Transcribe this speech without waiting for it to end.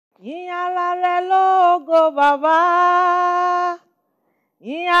Yìn ara rẹ lógo bàbá,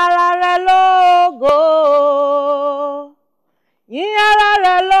 yìn ara rẹ lógo, yìn ara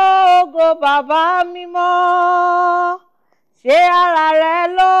rẹ lógo bàbá mímọ́, ṣe ara rẹ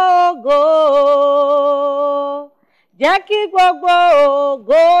lógo, jẹ́ kí gbogbo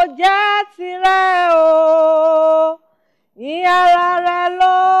ògo jẹ́ tirẹ̀ o, yìn ara rẹ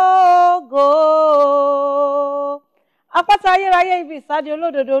lógo. Àpáta ayérayé ibi ìsádi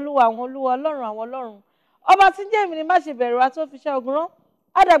olódodo olúwa àwọn olúwa ọlọ́run àwọn ọlọ́run ọba tí ń jẹ́ èmi ni má ṣe bẹ̀rù wa tó fi ṣẹ́ ogun rán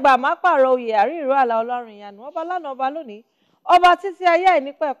àdàgbà má pààrọ̀ oyè àrí ìró àlà ọlọ́run ìyanu ọba lánàá ọba lónìí ọba títí ayé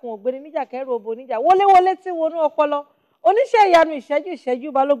àìnípẹ̀ ẹ̀kún ògbéni níjà kẹrù òbò níjà wọléwọlé tí wọnú ọpọlọ oníṣẹ́ ìyanu ìṣẹ́jú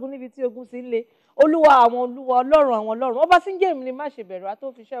ìṣẹ́jú balógun níbi tí ogun ti ń le olúwa àwọn olúwa ọlọ́run àwọn ọlọ́run ọba tí ń jẹ́ èmi ni má ṣe bẹ̀rù wa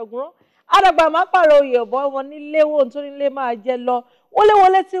tó fi ṣẹ́ ogun rán àdàgbà má pààrọ̀ oyè ọ̀bọ wọn nílé wo nítorí nílé máa jẹ lọ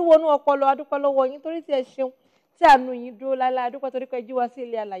wọléwọlé tí wọnú ọpọlọ adúpẹ́ lọ́wọ́ yín torí tí ẹ ṣeun tí àánú yín dúró láíláí adúpẹ́ torí pé jí wá sí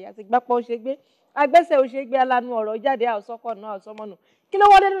ilé alàyè àti gbápọ̀ ó ṣe gbé agbẹ́sẹ̀ ó ṣe gbé alánú ọ̀rọ̀ jáde àwòsọ́kọ̀ náà àwòsọ́mọ́nù kí ló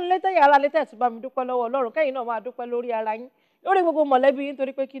wọlé nínú ilé tẹ̀yà ara létẹ̀ tó bá mi dúpẹ́ lọ́wọ́ ọlọ́run kẹ́yìn náà máa dúpẹ́ lórí ara yín lórí gbogbo mọ̀lẹ́bí yín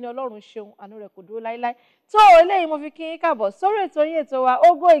torí pé kí ni ọlọ́run ṣeun àánú rẹ̀ kò dúró láíláí tó eléyìí mo fi kí yín káàbọ̀ sórí ètò yín ètò wa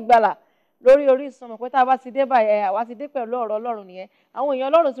Ògo Ìgbàlà lórí Orísun mọ̀ pé tá a bá ti dé báyìí àwa ti dé pẹ̀lú ọ̀rọ̀ ọlọ́run nìyẹn àwọn èèyàn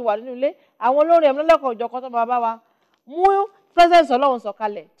ọlọ́run ti wà nínú ilé àwọn olórin ẹ̀mí lọ́lọ́kan òjọ̀kan tó máa bá wa mú presence ọlọ́run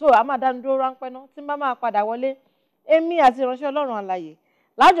sọ̀kalẹ̀ tó a máa dánu dúró ráńpẹ́ ná tí bá máa padà wọlé èmi àti ìránṣẹ́ ọlọ́run àlàyé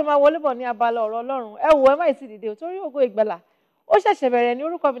lájọ máa wọlé bọ̀ ní abala ọ̀rọ̀ ọlọ́run ẹ wò ẹ má sì dìde torí Ògo Ìgbàlà ó ṣẹ̀ṣẹ̀ bẹ̀rẹ̀ ní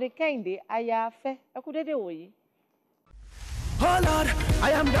orúkọ mi ní Kẹ́hìndé aya afẹ́ ẹ kú dédé wòyí. Oh Lord,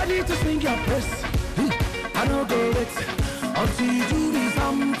 I am ready to sing your praise. I no go wait until you do me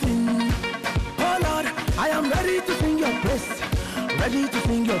something. Oh Lord, I am ready to sing your praise. Ready to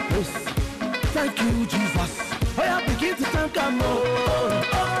sing your praise. Thank you, Jesus. Oh, I begin to thank Him.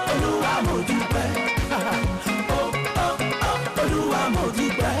 Oluwa mo dúpẹ́. Oluwa mo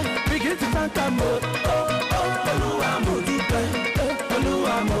dúpẹ́. Begin to thank Him. Oluwa mo dúpẹ́.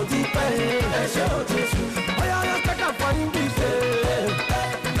 Oluwa mo dúpẹ́. Ẹ ṣé o Jésù. Oh, yeah, let's take a fun in this.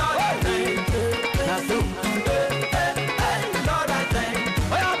 Lord, I thank you. That's so. Lord, I thank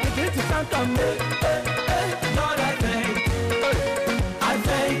you. Oh, yeah, begin to thank Him. Lord, I thank you. I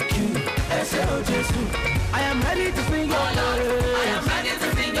thank you. Ẹ ṣé o Jésù. I am ready to sing your praise. I am ready to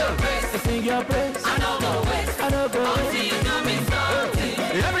sing your praise. To sing your praise. I know go wait. I know go Until you do me something.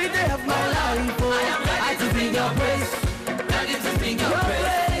 every day of my life. Oh, I am ready to sing your praise. Ready to sing your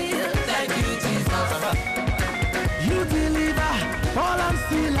praise. Thank you, Jesus. You deliver all I'm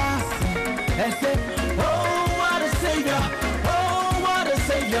still asking. And say, oh, what a savior. Oh, what a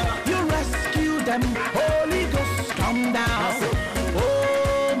savior. You rescue them. Holy Ghost, come down.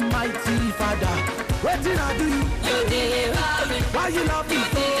 Oh, mighty Father. What did I do? You deliver me. Why you love me You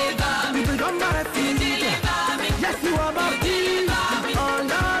so? deliver me. You become my You refuge. deliver me. Yes, you are my You deliver me. Oh,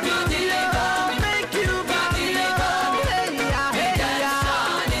 Lord, You deliver me. make you my deliver me. Hey, yeah, hey, yeah.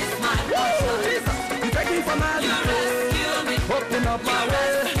 Redemption is my portion. Jesus, you take me from my You rescue me. open up my way.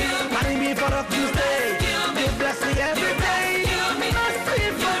 rescue me. Carry me for the Tuesday. rescue me. You bless me every day. rescue me. Mercy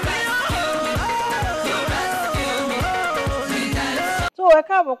for me. You rescue me. Jesus. tó ẹ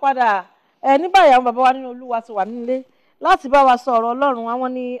káàbọ̀ padà ẹ ní báyìí àwọn bàbá wa nínú olúwa ti wà nílé láti bá wa sọ ọ̀rọ̀ ọlọ́run àwọn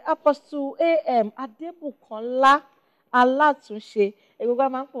ni Apostle AM Adebukola Alatunse egbogbo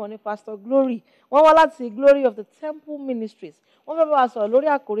máa ń pè wọ́n ní Pastor Glory wọ́n wá láti Glory of the Temple Ministries wọ́n fẹ́ bá wa sọ̀rọ̀ lórí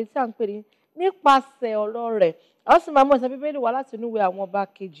àkòrí tí à ń pè ní nípasẹ̀ ọ̀rọ̀ rẹ̀ àwọn sì máa mú ẹsẹ̀ bíbélì wá láti inú ìwé àwọn ọba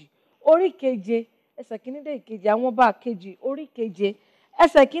kejì orí keje ẹsẹ̀ kìíní dé ìkejì àwọn ọba kejì orí keje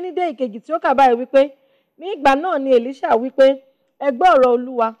ẹsẹ̀ kìíní dé ìkejì tí ó kà báyìí wípé ní ìgbà náà ni Èlíṣà wípé ẹ gbọ́ ọ̀rọ̀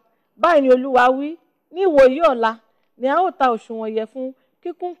Olúwa báyìí ni Olúwa wí ní ìwòyí ọ̀la ni a ó ta òṣùwọ̀n ìyẹ̀fun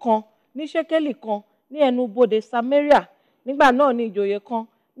kíkún kan ní ṣékélì kan ní ẹnu bodè Samaria nígbà náà ni ìjòyè kan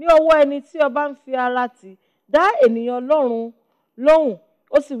ní ọwọ́ ẹni tí ọba ń fi ara tì dá ènìyàn Ọlọ́run lóhùn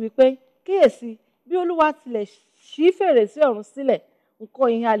ó sì wí pé kíyèsí bí Olúwa tilẹ̀ ṣí fèrèsé ọ̀run sílẹ̀ nǹkan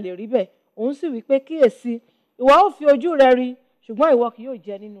ìhà lè rí bẹ́ẹ̀ òun sì wí pé kíyèsí ìwọ ó fi ojú rẹ rí ṣùgbọ́n ìwọ kì yóò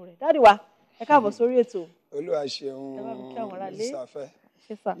jẹ nínú rẹ̀ dádì wa ẹ káàbọ̀ sórí ètò. Olúwa ṣeun ìsàfẹ́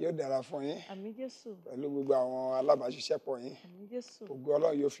yóò dára fún yín àmín Jésù pẹ̀lú gbogbo àwọn alábàáṣiṣẹ́pọ̀ yín àmín Jésù ògo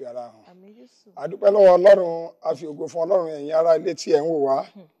Ọlọ́run yóò fi ara hàn àmín Jésù a dúpẹ́ lọ́wọ́ Ọlọ́run a fi ògo fún Ọlọ́run ẹ̀yin ará ilé tí ẹ̀ ń wò wá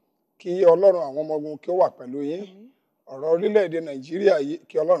kí Ọlọ́run àwọn ọmọ ogun kí ó wà pẹ̀lú yín ọ̀rọ̀ orílẹ̀-èdè Nàìjíríà yìí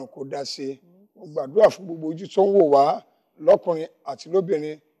kí Ọlọ́run kó dá sí mo gbàdúrà fún gbogbo ojú tó ń wò wá lọ́kùnrin àti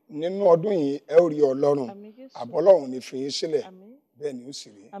lóbìnrin nínú ọdún yìí ẹ ó rí Ọlọ́run àbọ̀ Ọlọ́run ní fi yín sílẹ̀ bẹ́ẹ̀ ni ó sì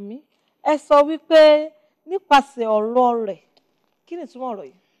rí. àmín ẹ sọ wípé nípasẹ̀ ọ̀rọ̀ rẹ̀ kí ni ìtumọ̀ ọ̀rọ̀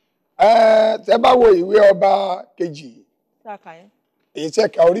yìí. tẹ́ bá wo ìwé ọba kejì tí a kà yẹn èyí tẹ́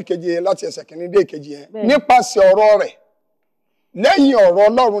ka orí keje láti ẹsẹ̀ kìíní dé ìkejì yẹn nípasẹ̀ ọ̀rọ̀ rẹ̀ lẹ́yìn ọ̀rọ̀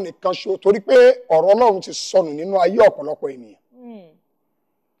Ọlọ́run nìkan ṣo torí pé ọ̀rọ̀ Ọlọ́run ti sọnù nínú ayé ọ̀pọ̀lọpọ̀ ènìyàn.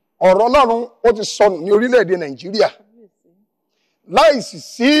 Ọ̀rọ̀ Ọlọ́run ó ti sọnù ní orílẹ̀-èdè Nàìjíríà. Láìsí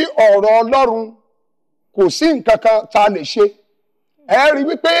sí ọ̀rọ̀ Ọlọ́run kò sí nǹkan kan tá a lè ṣe. Ẹ rí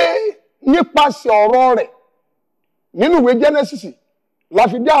wípé nípasẹ̀ ọ̀rọ̀ rẹ̀ nínú ìwé Genesis la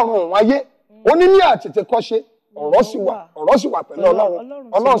fi dá ọ̀run òun ayé. Ó ní àtètèkọ́ṣe ọ̀rọ̀ sì wà pẹ̀lú Ọlọ́run.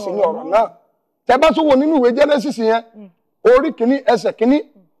 Ọlọ́run sì ni ọ̀rọ̀ náà. Tẹ́ bá tún wo nínú ìwé Genesis yẹn, orí kìíní ẹsẹ̀ kìíní,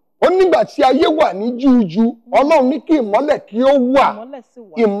 ó nígbà tí ayé wà ní jújú, Ọlọ́run ní kí ìmọ́lẹ̀ kí ó wà.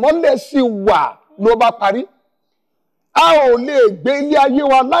 Ìmọ́lẹ̀ sì wà ló bá parí. A ò lè gbé ilé ayé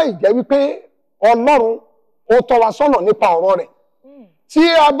wa láì jẹ́ wípé Ọlọ́run ó tọ́ wa sọ́nà nípa ọ̀rọ̀ rẹ̀. Tí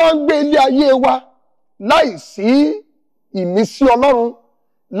a bá ń gbé ilé ayé wa láì sí ìmísí Ọlọ́run,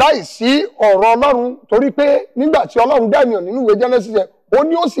 láì sí ọ̀rọ̀ Ọlọ́run, torí pé nígbà tí Ọlọ́run dá ènìyàn nínú ìwé Genesis yẹn, ó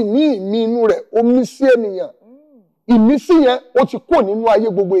ní ó sì ní ìmí inú rẹ̀, ó mí sí ènìyàn. Ìmísí yẹn ó ti kúrò nínú ayé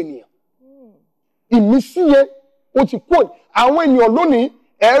gbogbo ènìyàn. Ìmísí yẹn ó ti kúrò. Àwọn ènìyàn lónìí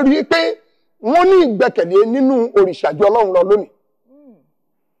ẹ rí i pé wọ́n ní ìgbẹ́kẹ̀lé nínú òrìṣà ju Ọlọ́run lọ lónìí.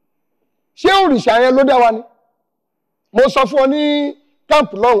 Ṣé òrìṣà yẹn ló dá wa ni? Mo sọ fún ọ ní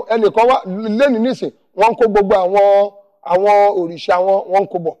káàmpù lọ́hùn, ẹnìkan wá lẹ́ni nísìn, wọ́n ń kó gbogbo àwọn òrìṣà wọn ń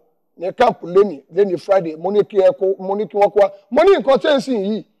kó bọ̀ ní káàmpù lẹ́ni Friday. Mo ní kí wọ́n kó wa. Mo ní nǹkan tẹ́ ń sìn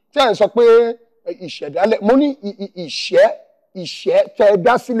yìí tẹ́ ń sọ pé ìṣẹ̀dálẹ̀. Mo ní ìṣẹ́ tẹ́ ẹ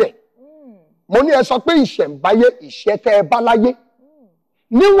dá sílẹ̀. Mo ní ẹ sọ pé ìṣẹ̀ǹbáyé, ìṣẹ́ tẹ́ ẹ bá láyé.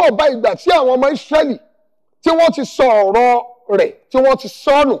 Níwọ̀nba ìgbà tí àwọn ọmọ Ísírẹ́lì tí wọ́n ti sọ ọ̀rọ̀ rẹ̀ tí wọ́n ti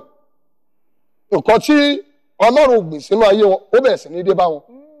sọnù, nǹkan tí Ọlọ́run gbìn sínú ayé wọn ó bẹ̀rẹ̀ sí ní dé bá wọn.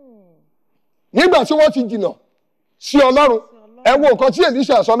 Nígbà tí wọ́n ti jìnnà sí Ọlọ́run, ẹ wo nǹkan tí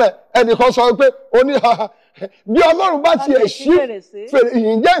Èlíṣà sọ mẹ́, ẹnìkan sọ pé ó ní bí Ọlọ́run bá tiẹ̀ ṣí fèrè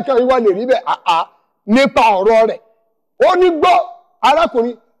ìyìn jẹ́ nǹkan ìwà lè rí bẹ́ẹ̀ nípa ọ̀rọ̀ rẹ̀. Ó ní gbọ́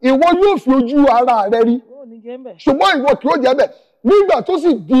arákùnrin, ìwọ yóò fi ojú ara rẹ rí, ṣùgbọ́n ìwọ kì yóò jẹ́ bẹ́ẹ̀. Nígbà tó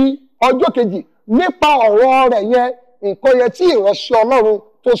sì di ọjọ́ kejì, nípa ọ̀rọ̀ rẹ̀ yẹn, nǹkan yẹn tí ìránṣẹ́ Ọlọ́run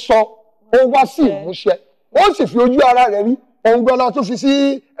tó sọ ó wá sí ìmúṣẹ. Ó sì fi ojú ara rẹ̀ rí, òun gbọ́dọ̀ tó fi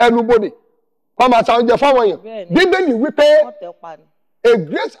sí ẹnubodè kọ́ máa ta oúnjẹ fáwọn èèyàn. Bíbélì wípé a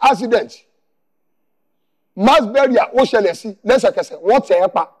great accident, mass burial ó ṣẹlẹ̀ sí lẹ́sẹ̀kẹsẹ̀, wọ́n tẹ̀ ẹ́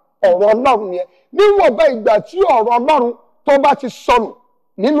pa. Ọ̀rọ̀ Ọlọ́run yẹn níwọ̀nba ìgbà tí ọ̀rọ̀ Ọlọ́run tó bá ti sọnù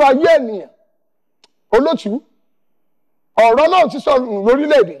nínú ayé ènìyàn, olótùú ọ̀rọ̀ náà ti sọnù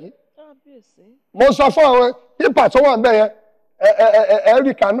lórílẹ̀‐èdè yìí. Mo sọ fún àwọn pípà tó wà níbẹ̀ yẹn,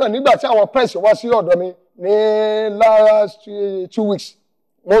 ẹ̀ríkà náà nígbà tí àwọn press wá sí ọ̀dọ̀ mi ní last 2 weeks,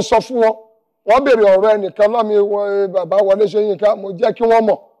 mo sọ fún wọn, wọ́n béèrè ọ̀rọ̀ ẹnìkan lọ́mi bàbá Wọlé Ṣóyínká, mo jẹ́ kí wọ́n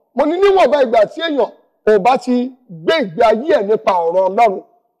mọ̀. Mo ní níwọ̀nba ìgbà tí èèyàn ò bá ti gbé ìgbé ayé ẹ̀ nípa ọ̀rọ̀ Ọlọ́run,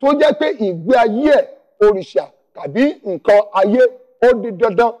 tó jẹ́ pé ìgbé ayé ẹ̀ òrìṣà tàbí nǹkan ayé, ó di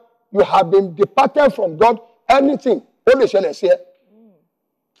dandan, you have been departed from God, anything ó lè ṣẹlẹ̀ sí ẹ.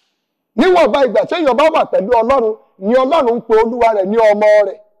 Níwọ̀nba ìgbà tí èèyàn bá wà pẹ̀lú Ọlọ́run, ni Ọlọ́run ń pe olúwa rẹ̀ ní ọmọ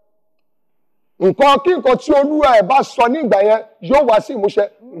rẹ̀. Nǹkan kí nǹkan tí olúwa ẹ̀ bá sọ ní ìgbà yẹn yóò wá sí ìmúṣẹ.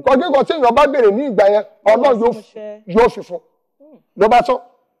 Nǹkan kí nǹkan tí èèyàn bá béèrè ní ìgbà yẹn, Ọlọ́run yóò fi fún. Ló bá tán.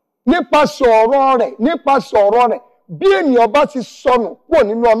 Nípasẹ̀ ọ̀rọ̀ rẹ̀, bí ènìyàn bá ti sọnù kúrò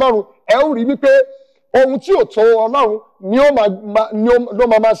nínú Ọlọ́run, ẹ ó rí wípé ohun tí ò tó Ọlọ́run ló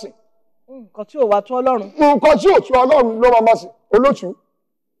máa sìn. Nǹkan tí ò wá tó Ọlọ́run. Nǹkan tí ò tó Ọlọ́run ló máa sìn. Olótùú.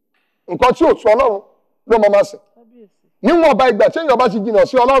 Nǹkan tí ò tó Ọlọ́run ló máa sìn. Níwọ̀nba ìgbà tí èèyàn bá ti jìnnà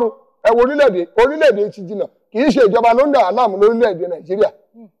sí Ọlọ́run, ẹ wo orílẹ̀-èdè ti jìnnà. Kì í ṣe ìjọba ló ń dà á láàmú lórílẹ̀-èdè Nàìjíríà.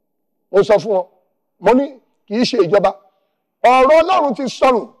 Mo sọ fún wọn, mo ní kì í ṣe ìjọba. Ọ̀rọ̀ Ọlọ́run ti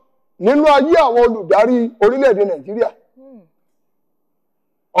sọnù nínú ayé àwọn olùdarí orílẹ̀-èdè Nàìjíríà.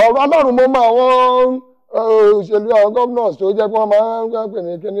 Ọ̀rọ̀ Ọlọ́run mo máa wọ́n òṣèlú àwọn governors tó jẹ́ pé wọ́n máa ń pè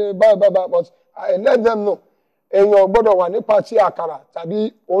ní kíní báyìí, but I let them know èèyàn gbọ́dọ̀ wà nípa tí àkàrà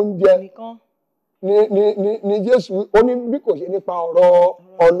tàbí oúnjẹ ní Jésù, ó ní bí kò ṣe nípa ọ̀rọ̀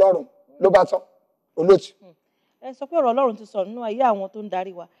Ọlọ́run ló bá tán. Olóòtú. Ẹ sọ pé ọ̀rọ̀ Ọlọ́run ti sọ nínú ayé àwọn tó ń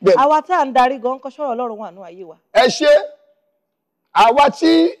darí wa. Àwa tá à ń darí gan-an kọ́ sọ̀rọ̀ Ọlọ́run wà nínú ayé wa. Ẹ ṣe àwa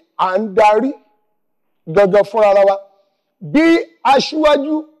tí à ń darí gangan fúnra wa, bí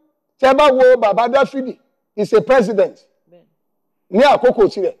aṣíwájú tẹ́ bá wo bàbá Dáfídì is a president ní àkókò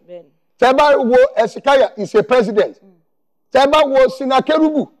tirẹ̀, tẹ́ bá wo Ẹ̀sìkáyà is a president, tẹ́ bá wo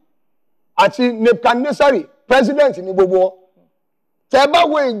Sinakerubu àti Nebukadnesari president ní gbogbo wọn, tẹ́ bá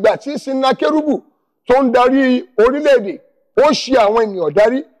wo ìgbà tí Sinakerubu tó ń darí orílẹ̀-èdè, ó ṣe àwọn ènìyàn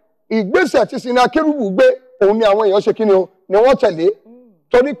darí, ìgbésẹ̀ tí Sinakerubu gbé òun ni àwọn èèyàn ṣe kí ni o ni wọ́n tẹ̀lé,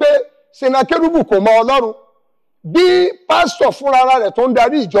 torí pé Sinakerubu kò mọ Ọlọ́run. Bí pásítọ̀ fúnra rẹ̀ tó ń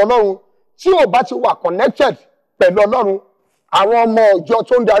darí ìjọ Ọlọ́run tí ò bá ti wà connected pẹ̀lú Ọlọ́run, àwọn ọmọ ọjọ́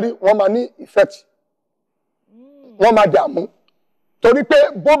tó ń darí wọ́n máa ní effect wọ́n máa dààmú torí pé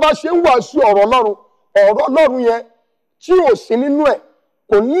bó bá ṣe ń wàásù ọ̀rọ̀ Ọlọ́run yẹn tí ò sí nínú ẹ̀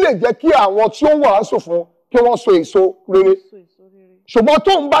kò ní lè jẹ́ kí àwọn tí ó ń wàásù fún kí wọ́n so èso rere ṣùgbọ́n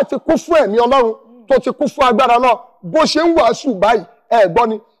tó ń bá ti kún fún ẹ̀mí Ọlọ́run tó ti kún fún agbára náà bó ṣe ń wàásù báyìí gbọ́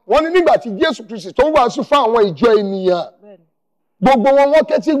ni wọ́n ní nígbà tí Jésù Kristi tó ń wàásù fún àwọn ìjọ ènìyàn gbogbo wọn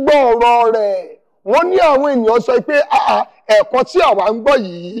kẹ́tí gbọ́ ọ̀rọ̀ rẹ̀ wọ́n ní àwọn ènìyàn sọ pé ẹ̀kọ́ tí àwa ń gbọ́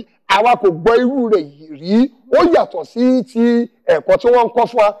yìí àwa kò gbọ́ irú rẹ̀ yìí rí ó yàtọ̀ sí ti ẹ̀kọ́ tí wọ́n ń kọ́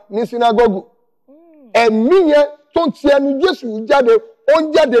fún wa ní sínágọ́gù ẹ̀mí yẹn tó ń ti ẹnu Jésù jáde ó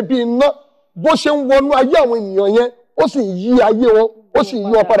ń jáde bí iná bó ṣe ń wọnú ayé àwọn ènìyàn yẹn ó sì yí ayé wọn ó sì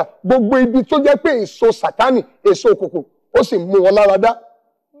yí wọn padà gbogbo ibi tó jẹ́ pé èso Sátánì èso òkùnkùn ó sì mú wọn lára dá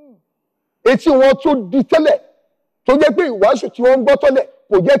etí wọn tó di tẹ́lẹ̀ tó jẹ́ pé ìwàásù tí wọ́n ń gbọ́ tọ́lẹ̀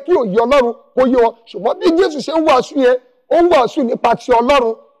kò jẹ́ kí òye Ọlọ́run kó yé wọn ṣùgbọ́n bí Jésù ṣe ń wàásù yẹn ó ń wàásù nípa ti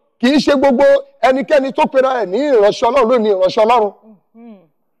Ọlọ́run kì í ṣe gbogbo ẹnikẹ́ni tó pera ẹ̀ ní ìránṣẹ́ Ọlọ́run ló ní ìránṣẹ́ Ọlọ́run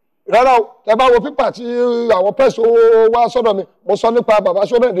rárá o tẹ bá wo pípà tí àwọn pẹ́sì wá sọ́dọ̀ mi mo sọ nípa bàbá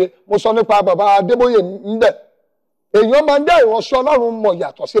Sọ́dọ̀dé mo sọ nípa bàbá Adébóyè ńbẹ̀ èèyàn máa ń dá ìránṣẹ́ Ọlọ́run mọ̀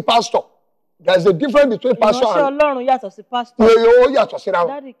yàtọ̀ sí pásítọ̀ there is a difference between pastor and ìránṣẹ́ Ọlọ́run yàtọ̀ sí pásítọ̀ ó yàtọ̀ síra wọn.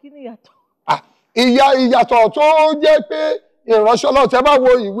 dáàdì kí ni ìyàtọ̀. ìyàtọ̀ tó jẹ́ pé ìránṣẹ́ Ọlọ́run tẹ bá wo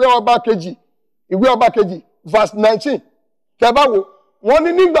ìwé ọba kejì verse 19 tẹ bá wo wọ́n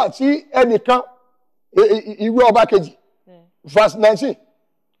ní nígbà tí ẹnìkan ìwé ọba kejì verse 19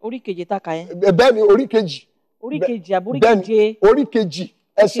 orí keje taka yẹn. bẹ́ẹ̀ ni orí kejì àbí orí keje. orí kejì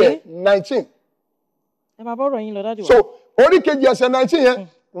ẹsẹ̀ 19. ẹ máa bọ́rọ̀ yín lọ dáàdì wa. so orí kejì ẹsẹ̀ 19 yẹn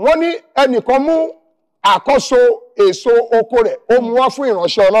wọ́n ní ẹnìkan mú àkọ́so èso oko rẹ̀ ó mú wá fún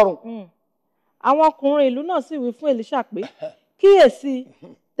ìránṣẹ́ Ọlọ́run. àwọn ọkùnrin ìlú náà sì wí fún Èlíṣà pé kíyèsí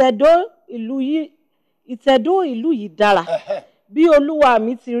ìtẹ̀dó ìlú yìí dára bí olúwa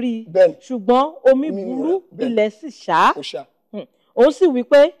mi ti rí i ṣùgbọ́n omi burú ilẹ̀ sì ṣá. Òun sì wí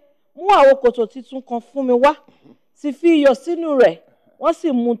pé mú àwo kòtò tuntun kan fún mi wá sì fi iyọ̀ sínú rẹ̀ wọ́n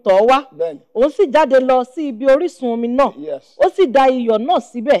sì mú tọ̀ wá òun sì jáde lọ sí ibi orísun omi náà ó sì da iyọ̀ náà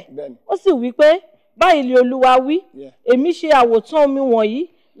síbẹ̀ ó sì wí pé báyìí ni Olúwa wí èmi ṣe àwòtán omi wọ̀nyí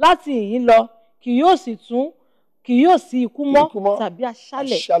láti ìhín lọ kì yóò sí ikú mọ́ tàbí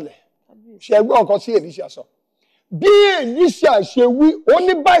aṣálẹ̀. ṣe gbọ́ nǹkan tí Èlíṣà sọ bí Èlíṣà ṣe wí ó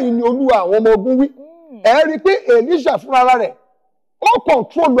ní báyìí ni Olúwa àwọn ọmọ ogun wí ẹ rí i pé Èlíṣà fúnra rẹ̀ ó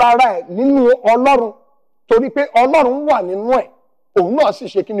kọ̀ntrólù ara ẹ̀ nínú Ọlọ́run torí pé Ọlọ́run wà nínú ẹ̀ òun náà sì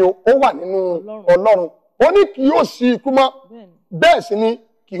ṣe kí ni ó wà nínú Ọlọ́run ó ní kì yóò sí ikú mọ́ bẹ́ẹ̀ sì ni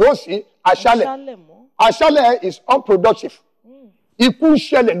kì yóò sí aṣálẹ̀ is unproductive ikú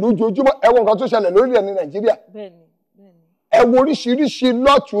ṣẹlẹ̀ lójoojúmọ́ ẹ wo nǹkan tó ṣẹlẹ̀ lórílẹ̀ ní Nàìjíríà ẹ wo oríṣiríṣi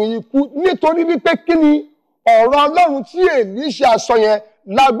lọ́tún ikú nítorí wípé kí ni ọ̀rọ̀ Ọlọ́run tí Èlíṣà sọ yẹn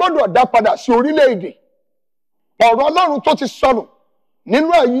la gbọ́dọ̀ dá padà sí orílẹ̀-èdè ọ̀rọ̀ Ọlọ́run tó ti sọnù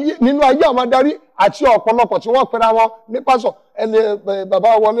nínú ayé àwọn adarí àti ọ̀pọ̀lọpọ̀ tí wọ́n pera wọn ní pásọ̀ ẹni bàbá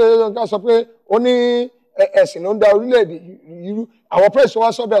Wọlé ká sọ pé ó ní ẹ̀sìn ló ń da orílẹ̀-èdè irú àwọn pírẹ̀sì wá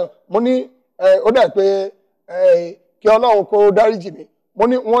sọ́dọ̀ mo ní ó dà pé kí Ọlọ́run kó dáríjì mi mo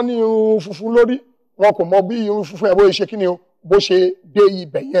ní wọ́n ní irun funfun lórí wọn kò mọ bí irun funfun ẹ̀ bó ṣe kí ni o bó ṣe dé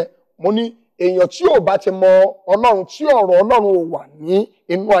ibẹ̀ yẹn mo ní èèyàn tí ò bá ti mọ Ọlọ́run tí ọ̀rọ̀ Ọlọ́run ò wà ní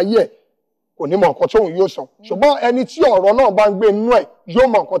inú ayé ẹ̀ kò ní mọ nǹkan tóun yóò sọ ṣùgbọ́n ẹni tí ọ̀rọ̀ náà bá ń gbé inú ẹ̀ yóò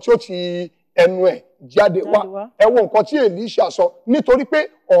mọ nǹkan tí ó ti ẹnu ẹ̀ jáde wá ẹ wo nǹkan tí Èlíṣà sọ nítorí pé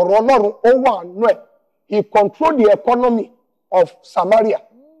ọ̀rọ̀ Ọlọ́run ó wà nínú ẹ̀ he control the economy of Samaria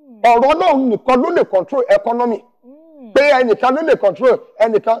ọ̀rọ̀ Ọlọ́run nìkan ló lè control economy pé ẹnìkan ló lè control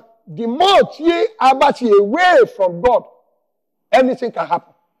ẹnìkan the more tí a bá ti away from God anything can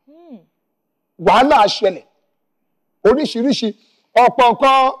happen wàhálà ṣẹlẹ̀ oríṣiríṣi ọ̀pọ̀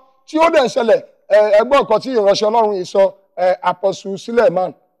nǹkan tí ó dẹ̀ ṣẹlẹ̀ ẹgbọ́n nǹkan tí ìránṣẹ́ Ọlọ́run yìí sọ Apostle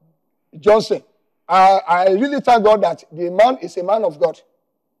Suleiman Johnson I really thank God that the man is a man of God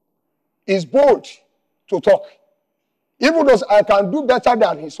he's bold to talk even though I can do better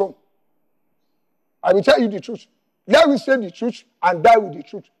than his own I will tell you the truth let me say the truth and die with the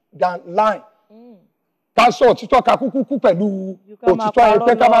truth than lie ká sọ òtítọ́ ká kúkú pẹ̀lú òtítọ́ ẹ̀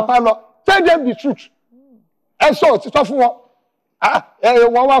pé ká máa pa lọ tell them the truth ẹ sọ òtítọ́ fún wọn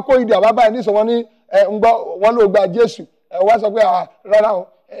wọ́n wá kó ìdí àbábá ẹ̀ nísìnyí wọ́n ní wọ́n ló gba Jésù wá sọ pé rárá o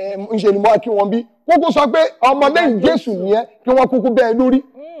ń ṣe ni mo wá kí wọ́n bí kúkú sọ pé ọmọlẹ́yìn Jésù nìyẹn kí wọ́n kúkú bẹ́ẹ̀ lórí.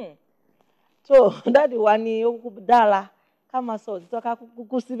 tó dáàdì wa ni ó kúkú dára ká máa sọ òtítọ́ ká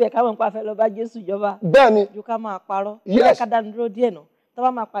kúkú síbẹ̀ ká mọ̀ nípa fẹ́ lọ bá Jésù jọba bẹ́ẹ̀ni ju ká máa parọ́ bẹ́ẹ̀ ká dánu dúró díẹ̀ náà tó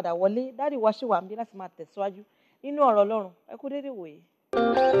bá máa padà wọlé dáàdì wa ṣì wà ń bí láti máa tẹ̀síwájú nínú ọ̀rọ̀ Ọlọ́run ẹ kú déédéé wòye.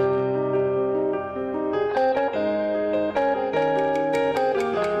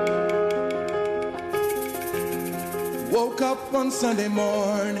 Woke up one Sunday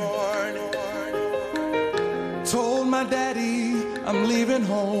morning, told my daddy I'm leaving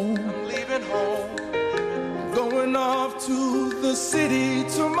home. Going off to the city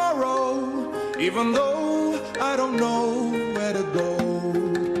tomorrow, even though I don't know where to go.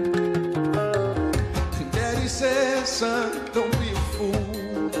 Daddy says, son, don't be a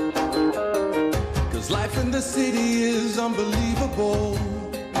fool, 'cause life in the city is unbelievable.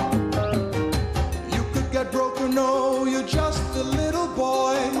 You could get broken, no, you're just a little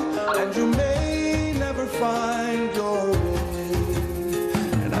boy, and you may never find your way.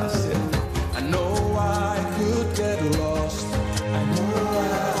 And I said, I know I could get lost, I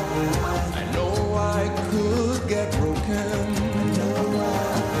know I could get broken,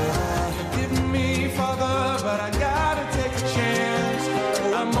 forgive me, Father, but I gotta take a chance.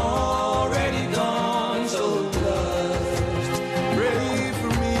 Oh, I'm already gone, so just pray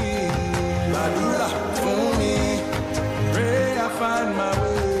for me, Badura for me, pray I find my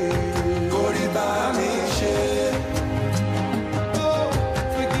way. Kori ba mi she. Oh,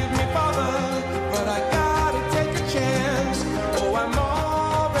 forgive me, Father, but I gotta take a chance. Oh, I'm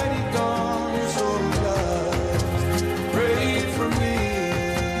already gone, so just pray for me,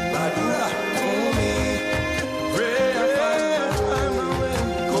 Badura for me, pray I find my way.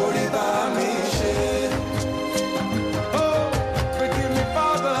 Kori ba mi she. Oh, forgive me,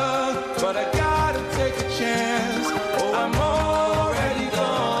 Father, but I gotta take a chance. Oh, I'm already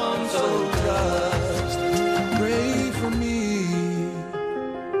gone, so just pray for me.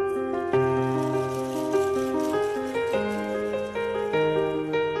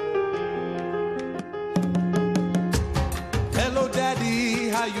 Hello, Daddy,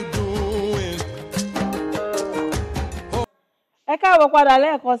 how you doing? Ẹ káàbọ̀ padà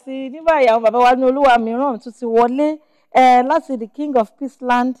lẹ́ẹ̀kan sí ní báyìí àwọn bàbá wa ní olúwa mìíràn tún ti wọlé láti the King of Peace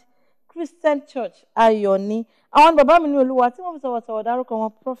Land Christian Church Ayọ̀ ni àwọn bàbá mi ní olúwa tí wọ́n fi sọ̀wọ̀sọ̀wọ̀ dárúkọ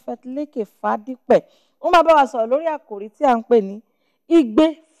wọn Prophet Lékè Fádípẹ̀ wọ́n máa bá wa sọ̀rọ̀ lórí àkòrí tí à ń pè ní igbe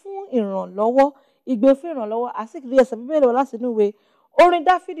fún ìrànlọ́wọ́ àsìkiri ẹsẹ̀ bíbélì wá láti inú ìwé orin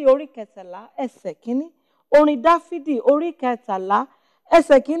Dáfídì orí 13 ẹsẹ̀ kínní orin Dáfídì orí 13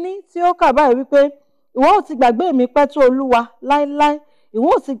 ẹsẹ̀ kínní tí ó kà báyìí wípé ìwọ ò ti gbàgbé mi pẹ́ tó olúwa láéláé ìwọ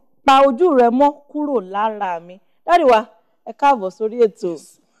ò ti pa ojú rẹ mọ́ kúrò lára mi. Dáàdì wa ẹ káàbọ̀ sórí ètò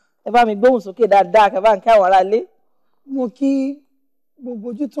ẹ bá mi gbóhùn sókè dáadáa kẹ́ bá ń kí àwọn ará ilé. Mo kí gbogbo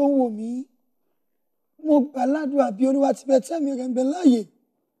ojú tó ń wò mí, mo gbà ládùúrà bí olúwa ti bẹ tẹ́mi rẹ̀ ń bẹ láàyè,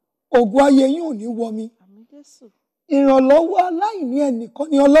 ògo ayé yín ò ní wọ mi. Àmín Jésù. Ìrànlọ́wọ́ aláìní ẹnìkan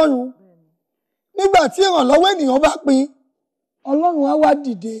ni Ọlọ́run. Nígbà tí ìrànlọ́wọ́ ènìyàn bá pin, Ọlọ́run á wá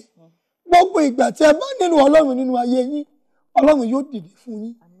dìde. Gbogbo ìgbà tí ẹ bá nílò Ọlọ́run nínú ayé yín, Ọlọ́run yóò dìde fún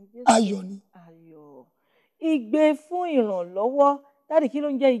yín. Ayọ̀ ni. Ayọ̀. Igbe fún ìrànlọ́wọ́. Dáàdì kí ló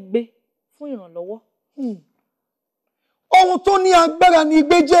ń jẹ́ igbe fún ìrànlọ́wọ́? Ohun tó ní agbára ni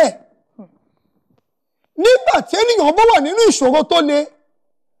igbe jẹ́. Nígbà tí ènìyàn bá wà nínú ìṣòro tó le,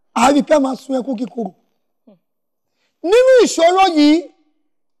 àríkẹ́ máa sun ẹkún kíkorò. Nínú ìṣòro yìí,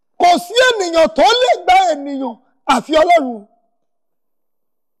 kò sí ènìyàn tó lè gba ènìyàn àfi Ọlọ́run.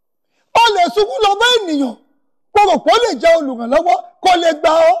 Ó lè sunkún lọ bá ènìyàn, pọ̀rọ̀pọ̀ lè jẹ́ olùrànlọ́wọ́, kò lè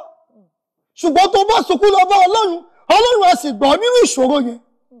gbà ọ́. Ṣùgbọ́n tó bá sunkún lọ bá Ọlọ́run, Ọlọ́run á sì gbà ọ́ nínú ìṣòro yẹn.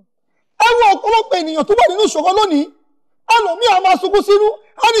 Ẹ wo ọ̀pọ̀lọpọ̀ ènìyàn tó wà nínú ìṣòro lónìí, ẹlòmíì á máa sunkún sínú,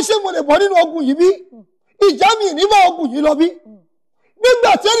 á ní ṣé mo lè bọ́ nínú ogun yìí bí? Ìjà mi ì ní bá ogun yìí lọ bí?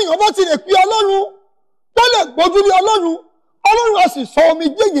 Nígbà tí ènìyàn bá ti lè pe Ọlọ́run, tó lè gbójúlé Ọlọ́run, Ọlọ́run á sì sọ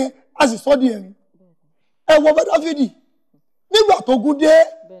omijé yẹn, á sì sọ di ẹ̀rín. Ẹ wo bá Dáfídì, nígbà tó gún dé,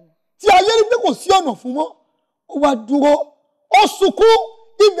 tí ayé rí pé kò sí ọ̀nà fún mọ́, ó wá dúró, ó sunkún,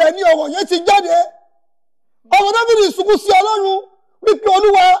 ibẹ̀ ni ọ̀rọ̀ yẹn ti jáde. Ọ̀rọ̀ Dáfídì sunkún sí Ọlọ́run wípé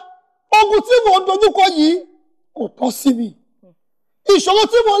Olúwa, ogun tí mò ń dojúkọ yìí kò tọ́ sí mi. Ìṣòro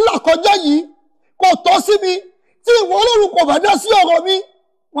tí mò ń là kọjá yìí kò tọ́ sí mi. Tí ìwọ Ọlọ́run kò bá dá sí ọ̀rọ̀ mi,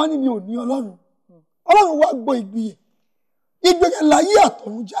 wọ́n ní mi ò ní Ọlọ́run. Ọlọ́run wá gbọ́ ìgbìyè. Ìgbìyè láyé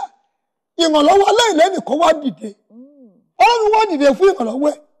àtọ̀run já. Ìrànlọ́wọ́ aláìlẹ́nìkan wá dìde. Ọlọ́run wá dìde fún ìrànlọ́wọ́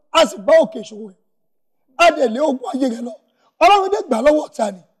ẹ̀, a sì bá òkè ìṣòro rẹ̀. A dẹ̀ lé ogun ayé rẹ̀ lọ. Ọlọ́run dẹ̀ gbà lọ́wọ́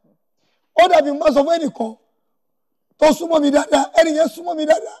ọ̀tá ni. Ó dàbí má sọ fún ẹnìkan tó súnmọ́ mi dáadáa, ẹni yẹn súnmọ́ mi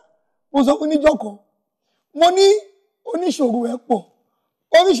dáadáa. Mo sọ fún níjọ́ kan, mo ní oníṣòro ẹ̀ pọ̀.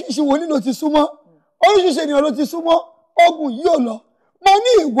 Oríṣiríṣi wòlíì ló ti súnmọ́. Oríṣiríṣi ènìyàn ló ti súnmọ́. Ogun yìí ò lọ. Mo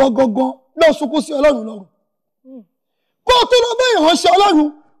ní ìwọ gangan lọ sunkún sí Ọlọ́run lọ́rùn. Kó tó lọ bá ìránṣẹ́ Ọlọ́run,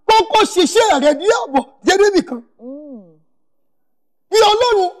 kókó ṣiṣẹ́ rẹ̀ ní ààbọ̀ dédé nìkan. Bí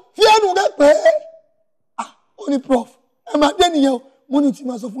Ọlọ́run fi ẹnu rẹ̀ pé ó ní prof ẹ máa dé nìyẹn o, mo ní tí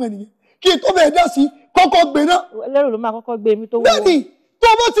máa sọ fún ẹnìyẹn kí n tó bẹ̀rẹ̀ dá sí kọ́kọ́ gbé náà. Ẹlẹ́rù ló máa kọ́kọ́ gbé mi tó wọ́n. Bẹ́ẹ̀ni tó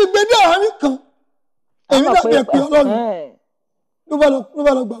bá ti gbé ní àárín kan èmi dàbí ẹ̀ pé Ọlọ́run ló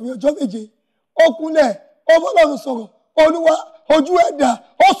bá lọ gbàwé ọjọ́ méje ó kúnlẹ̀ ó bá Ọlọ́run sọ̀rọ̀ Olúwa ojú ẹ̀dá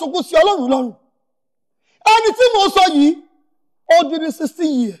ó sunkún sí Ọlọ́run lọ́rùn ẹni tí mo sọ yìí ó dín ní 60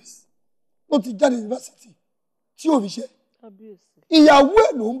 years ló ti jáde yunifásitì tí ò ríṣẹ́ ìyàwó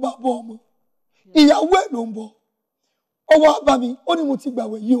ẹ̀ ló ń bá bọ́ ọmọ ìyàwó ẹ̀ ló ń bọ́ ó wá bá mi ó ní mo ti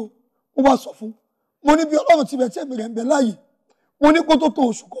gbàwé yìí o mo wá sọ fún mo ní bí Ọlọ́run ti bẹ̀ tí ẹ̀mí rẹ̀ ń bẹ láàyè mo ní kó tó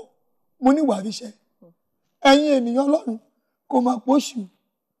oṣù kan mo ní wà ríṣẹ́ ẹ̀yin ènìyàn Ọlọ́run kò máa pọ̀ oṣù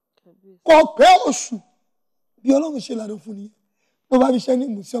kò pẹ́ oṣù bí Ọlọ́run ṣe lànà fún ni ló bá ríṣẹ́ ní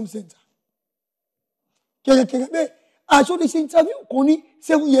museum center kẹ̀kẹ̀kẹ̀ bẹ́ẹ̀ aṣọ lè ṣe interview kan ní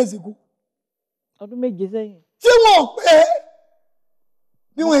 7 years ago ọdún 7 sẹ́yìn tí wọ́n pẹ́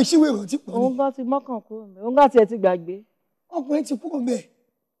bí wọ́n ṣíwé ìrántí pọ̀ ní. òun bá ti mọ́kàn kúrò mẹ́ òun bá tiẹ̀ ti gbàgbé. ọkùnrin ti kúrò mẹ́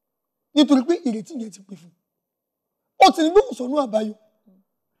nítorí pé ìrètí yẹn ti pè fún ó ti ní bí òṣònú àbáyọ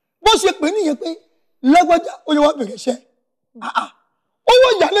bó ṣe pè níyẹn pé lágbájá ó yẹ wá bẹ̀rẹ̀ iṣẹ́ ó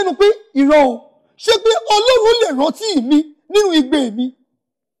wọ́n yà lẹ́nu pé ìrọ̀ o ṣé pé Ọlọ́run lè rántí mi nínú igbe mi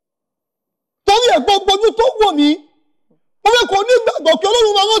torí ẹ̀ gbogbo ojú tó wọ̀ mí ó fẹ́ kó nígbàgbọ́ kí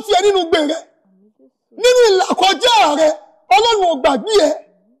Ọlọ́run máa rántí ẹ nínú igbe rẹ nínú ìlàkọjá rẹ Ọlọ́run ò gbàgbé ẹ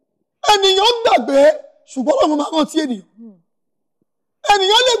ènìyàn gbàgbé ṣùgbọ́n Ọlọ́run máa rántí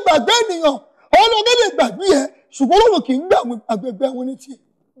ènìyàn lè gbàgbé ènìyàn Ọlọ́run lè gbàgbé ẹ ṣùgbọ́n Ọlọ́run kì í gbà àgbẹ̀gbẹ̀ àwọn ní tiẹ̀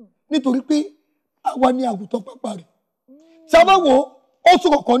nítorí pé àwa ni àgùntàn pápá rẹ̀ tí a bá wo ó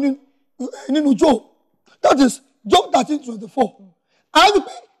tún kọ̀ọ̀kan nínú Job that is Job 13:24 a rí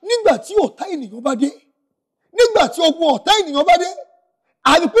pé nígbà tí ọ̀tá ènìyàn bá dé nígbà tí ogun ọ̀tá ènìyàn bá dé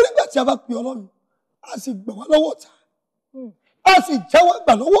a rí pé nígbà tí a bá pe Ọlọ́run a sì gbà wá lọ́wọ́ ọ̀tá a sì jáwọ́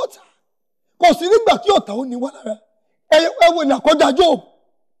gbà lọ́wọ́ ọ̀tá kò sí nígbà tí ọ̀tá ó ní wá lára ẹwọ ìlàkọjá Job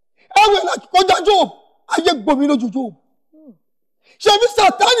ẹwọ ìlàkọjá Job ayé gbomi lójú Job ṣebí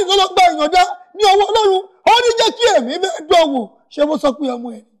Sátánì ló lọ gba ìyànjá ní ọwọ́ Ọlọ́run ó ní jẹ́ kí ẹ̀mí bẹ́ẹ̀ dọ̀wọ̀ ṣé mo sọ pé ọmọ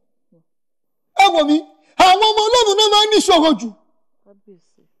ẹ̀ ẹ wò mí àwọn ọmọ Ọlọ́run náà máa ń níṣòro jù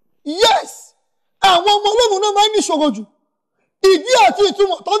yes àwọn ọmọ Ọlọ́run náà máa ń níṣòro jù ìdí àti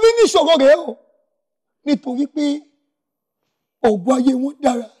ìtumọ̀ tó fi níṣòro rèé o nítorí pé ògo ayé wọn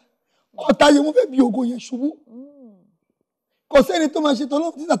dára ọ̀tá ayé wọn fẹ́ bí ògo yẹn ṣubú kò sẹ́ni tó máa ṣe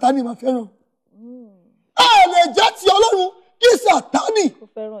tọ́lọ́run tí Sátánì máa fẹ́ràn a lè jẹ́ ti Ọlọ́run kí Sátánì kó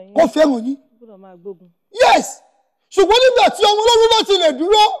fẹ́ràn yín yes ṣùgbọ́n nígbà tí ọmọ Ọlọ́run bá ti lè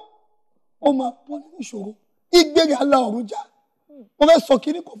dúró ó máa bọ́ nínú ìṣòro ìgbéga ala ọ̀run já mo fẹ́ sọ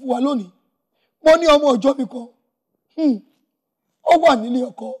kíní kan fún wa lónìí mo ní ọmọ ọjọ́ mi kan ó wà nílé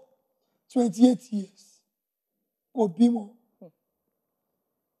ọkọ 28 years kò bímọ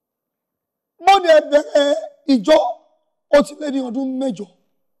mo ní ẹbẹ̀rẹ̀ ìjọ ó ti lé ní ọdún 8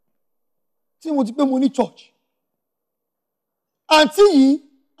 tí mo ti pé mo ní church àǹtí yìí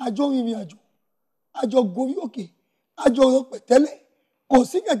àjọ rìnrìn àjò àjọ gorí òkè àjọ pẹ̀tẹ́lẹ̀ kò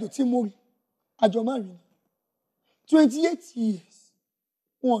sí ìrìnàjò tí mo rí àjọ máa rìn 28 years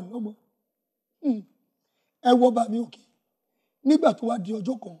wọn lọ́mọ ẹ wọ́ bá mi òkè nígbà tó wá di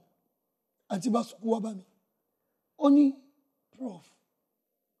ọjọ́ kan àti bá sọkún wá bá mi ó ní prof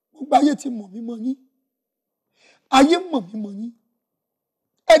gbogbo ayé ti mọ̀ mí mọ̀ yín ayé mọ̀ mí mọ̀ yín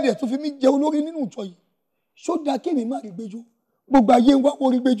ẹ̀dẹ̀ tó fi mí jẹ olórí nínú ìjọ yìí ṣó dáa kéèmí má rí gbẹjọ́ gbogbo ayé ń wá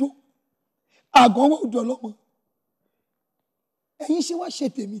orí gbẹjọ́ àgọ́ wọ́n òdò ọlọ́mọ ẹ̀yin ṣe wá ṣe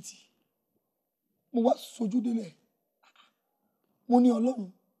tèmi tì mo wá sojú délẹ̀ mo ní Ọlọ́run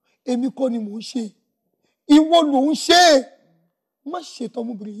èmi kọ́ ni mò ń ṣe ìwọ ló ń ṣe má ṣe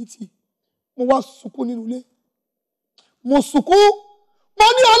tọmọbìnrin yìí tì mo wá sunkún nínú ilé mo sunkún mo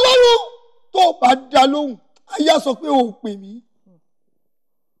ní Ọlọ́run tó bá dá lóhùn ayé sọ pé o pè mí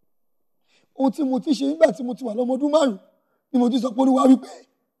ohun tí mo ti ṣe nígbà tí mo ti wà lọ́mọdún 5 ni mo ti sọ pé Olúwa wípé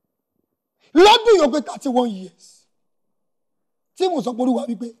lọ́dún yóò pé 31 years tí mo sọ pé Olúwa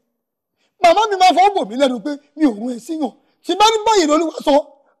wípé màmá mi máa fọwọ́ bò mí lẹ́nu pé mi ò rún ẹ síyàn tí bá ní báyìí lÓlúwa sọ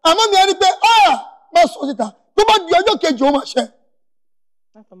àmọ́ mi á rí pé má sọ síta tó bá di ọjọ́ kejì ó máa ṣẹ.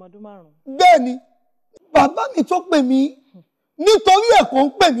 bẹ́ẹ̀ ni bàbá mi tó pè mí nítorí ẹ̀kọ́ ń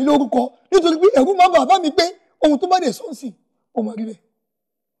pè mí lórúkọ nítorí pé ẹ̀rù máa bàbá mi pé ohun tó bá dé sọ́ọ̀sì ó máa rí bẹ́ẹ̀.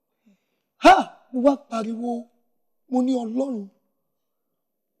 mo wá pariwo mo ní Ọlọ́run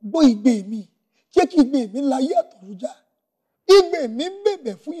gbọ́ igbe mi jẹ́ kí igbe mi láyé àtọ̀runjá igbe mi ń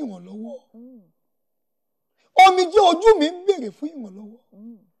bẹ̀bẹ̀ fún ìrànlọ́wọ́ omijé ojú mi ń bèrè fún ìrànlọ́wọ́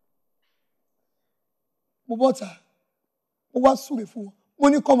mo bọ́ta mo wá súre fún wọn mo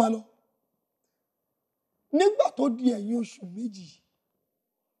ní kọ́ máa lọ nígbà tó di ẹ̀yìn oṣù 2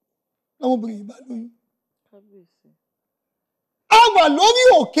 ọmọbìnrin yìí bá lóyún a wà lórí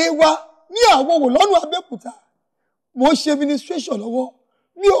òkè wa ní Àwòwò lọ́nà Abẹ́òkúta mo ń ṣe administration lọ́wọ́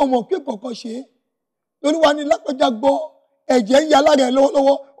mi ò mọ̀ pé kọ̀ọ̀kan ṣe é lolúwa ní lápẹjà gbọ́ ẹ̀jẹ̀ ń ya lára ẹ̀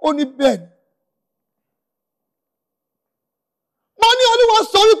lọ́wọ́lọ́wọ́ ó ní bẹ́ẹ̀ ni. mo ní olúwa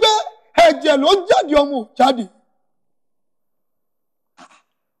sọ wípé ẹ̀jẹ̀ ló ń jáde ọmọ ò jáde.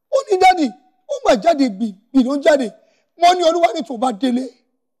 ó ní dádì ó mà jáde gbìgbì ló ń jáde. mo ní olúwa ní tó bá délé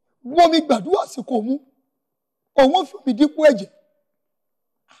wọ́n mi gbàdúrà sí kò mú òun fi mi dípò ẹ̀jẹ̀.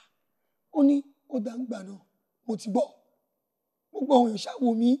 ó ní ó dá ń gbà náà mo ti gbọ́ gbogbo àwọn èèyàn ṣàwò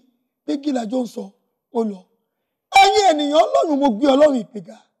mi pé kí la jọ ń sọ ó lọ. ẹ̀yin ènìyàn ọlọ́run mo gbé ọlọ́run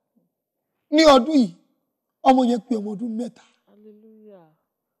ìpègà ní ọdún yìí ọmọ yẹn pé ọmọ ọdún 3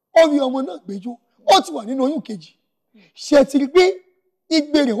 ó rí ọmọ náà gbẹ́jọ́ ó ti wà nínú oyún kejì ṣe ti rí pé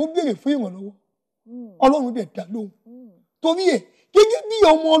igbe rẹ̀ ó béèrè fún ìrànlọ́wọ́ ọlọ́run dẹ̀ dá lóhùn torí ẹ̀ gẹ́gẹ́ bí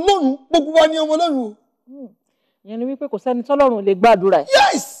ọmọ ọlọ́run gbogbo wa ní ọmọ ọlọ́run o. ìyẹn ni wípé kò sẹ́ni tọ́lọ́run lè gbàdúrà ẹ̀.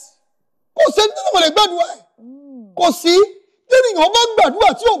 yes kò sẹ́ni tọ́lọ́run lè gbàdúrà ẹ̀ kò sí tẹ́nìyàn bá gbàdúrà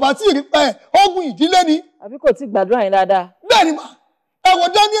tí ò bá tí ì rí pa ẹ̀ ọgùn ìdílé ni. àbí kò tí gbàdúrà yẹn dáadáa. bẹ́ẹ̀ ni mà ẹ wo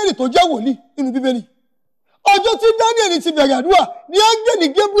Dáníẹ́lì tó jẹ́ wòlíì nínú bíbélì ọjọ́ tí Dáníẹ́lì ti bẹ̀rẹ̀ àdúrà ní áńgẹ́lì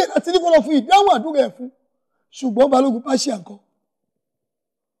Gabriel àti nípa lọ fún ìdáhùn àdúrà ẹ̀ fún ṣùgbọ́n balógun bá ṣe àǹkọ́.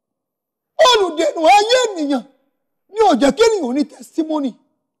 olùdènà ayé ènìyàn ní ó jẹ́ kí ènìyàn ní testimony.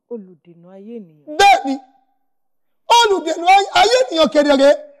 olùdènà ayé ènìyàn. bẹ́ẹ̀ ni olùdènà ayé ènìyàn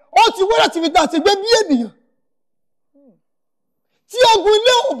kẹ̀dẹ̀rẹ̀ ó ti wọ́n láti fi ta àti gbé bí ènìyàn. tí ogun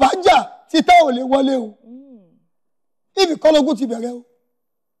ilé ò bá jà títà ò lè wọlé o ibi kọ́lọ́gún ti bẹ̀rẹ̀ o.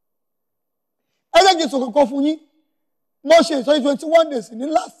 ẹgbẹ́ sọ̀rọ̀ kan fún yín mo ṣe ìsọ̀rí 21 days ní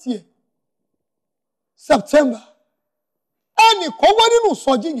last year September ẹnì kan wá nínú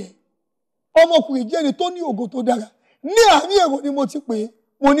ìsọjí yẹn ọmọkùnrin jẹ́ ẹni tó ní ògo tó dára ní àárín èrò ni mo ti pè é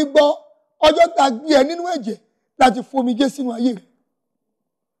mo ní gbọ́ ọjọ́ tá a gbé ẹ nínú ẹ̀jẹ̀ láti fomijé sínú ayé rẹ̀.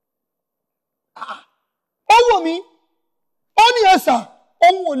 ó wò mí ó ní ẹ̀sà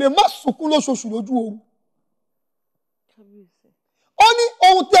òun ò lè má sunkún lóṣooṣù lójú oorun. ó ní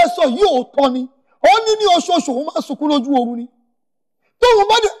ohun tẹ́ ẹ sọ yìí òótọ́ ni ó ní oṣooṣù òun máa sunkún lójú oorun ni tóun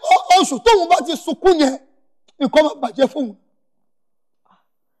bá dé oṣù tóun bá ti sunkún yẹn nǹkan máa bàjẹ́ fóun.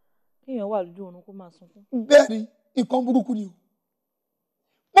 kéèyàn wà lójú oorun kó máa sunkún. bẹ́ẹ̀ ni nǹkan burúkú ni o.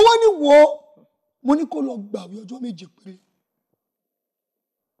 mo wá ní wo mo ní kó lọ gbàwé ọjọ́ 7 péré.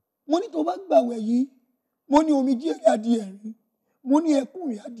 mo ní tó bá gbàwé yìí mo ní omijé rẹ̀ á di ẹ̀rín mo ní ẹkún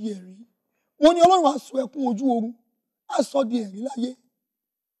rẹ̀ á di ẹ̀rín mo ní Ọlọ́run á sọ ẹkún ojú oorun á sọ di ẹ̀rín láyé.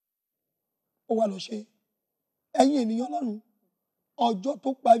 ó wá lọ ṣe ẹ̀yin ènìyàn Ọlọ́run ọjọ́ tó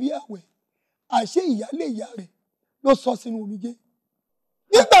parí àwẹ̀ àṣé ìyálé ìyá rẹ̀ ló sọ sínú omijé.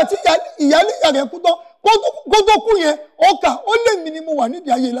 nígbà tí ìyálé ìyá rẹ̀ kú tán kó tó kú yẹn ó kà ó lé mi ni mo wà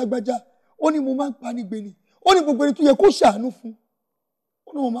nídìí ayé lágbájá ó ní mo máa ń pa nígbè ni ó ní gbogbo ẹni tó yẹ kó ṣàánú fún ó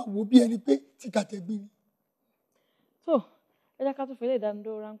ní mo máa wò bí ẹni pé tìkàtẹ̀gbé ni. tó ẹ jẹ́ ká tó fẹ́lẹ́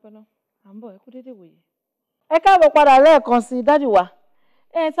ìdánidó ráńpẹ́ náà à ń bọ̀ ẹ kú dédé wòye. ẹ káàbọ̀ padà lẹ́ẹ̀kan sí dádì wa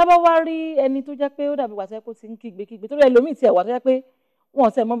sábà wá rí ẹni tó jẹ́ pé ó dàbí wàtí kó ti ń kígbe torí ẹlòmíì tiẹ̀ wà tó jẹ́ pé wọn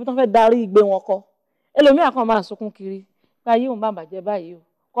ò tẹ̀ mọ́ bí wọ́n fẹ́ darí igbe wọn kọ ẹlòmíì àkàn máa sunkún kiri pé ayé òun bá bàjẹ́ báyìí o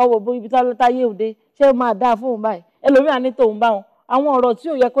kọ́ wo bó ibi táyé òde ṣé ó máa dáa fóun báyìí ẹlòmíì àní tòun bá wọn àwọn ọ̀rọ̀ tí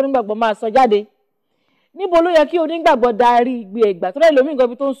ò yẹ kó onígbàgbọ́ máa sọ jáde níbo ló yẹ kí onígbàgbọ́ darí igbe ẹ̀gbà torí ẹlòmíì nǹkan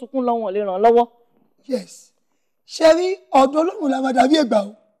ibi tó ń sunkún lọ́wọ́ lè ràn lọ́wọ́. yes ṣe rí ọ̀dọ̀ Ọlọ́run la máa dàbí ẹ̀gbà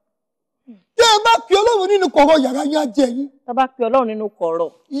o tí ẹ bá pe Ọlọ́run nínú kọ̀rọ̀ yàrá yín á jẹ yín. tá a bá pe Ọlọ́run nínú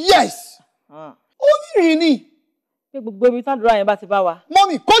kọ̀rọ̀. yes ó rìnrìn ni. pé gbogbo ibi tádùúrà yẹn bá ti bá wa.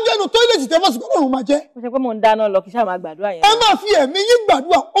 mọ́mì kọjá inú tóílẹ̀tì tẹ́ fọ́sùn Ọlọ́run máa jẹ́. mo ṣe pé mò ń dáná lọ kí sáà máa gbàdúrà yẹn. ẹ máa fi ẹ̀mí yín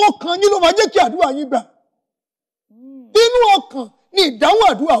gbàdúrà ọkàn yín ló máa jẹ́ kí àdúrà yín gbà. inú ọkàn ni ìdáhùn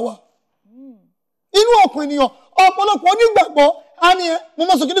àdúrà wa. inú ọkàn ènìyàn ọ̀pọ̀lọpọ̀ onígbàgbọ́ á ní ẹ mo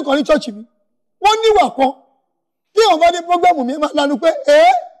máa sọ kí nìkan ní ṣọ́ọ̀ṣì mi wọ́n níwà kan tí wọ́n bá dé prógbàmù mi máa lanu pé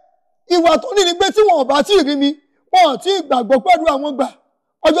ìwà tó ní ni pé tí wọn ò bá tí ì rí mi wọn ò tí ì gbàgbọ́ pẹ̀lú àwọn gbà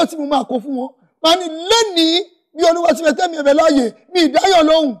ọjọ́ tí mo máa kó fún wọn máa ní lẹ́nìí bí Olúwa ti fẹ́ tẹ́mi ẹ̀bẹ̀ láàyè mi ìdáyọ̀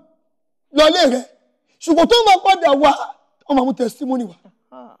lóhùn lọlé rẹ̀ ṣùgbọ́n tó máa padà wá ọmọ àwọn testimony wa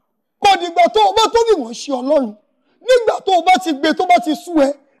kò dìgbà tó o bá tó bí wọ́n ṣe Ọlọ́run nígbà tó o bá ti gbé tó bá ti sú ẹ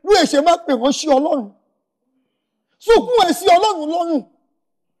ló èṣe má pè wọ́n ṣe Ọlọ́run sunkún ẹ̀ sí Ọlọ́run lọ́rùn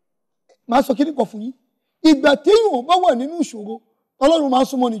máa sọ kíní kan fún yín ìgbà téèyàn bá wà nínú ìṣòro Ọlọ́run máa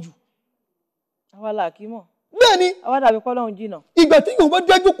súnmọ́ ni jù. àwa là kí mọ̀. bẹ́ẹ̀ ni àwa dàbí kọ́ Ọlọ́run jìnnà. ìgbà téèyàn bá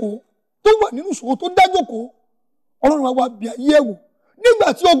dájókòó tó wà nínú ìṣòro tó dájókòó Ọlọ́run á wá bí ayé ẹ̀wò nígbà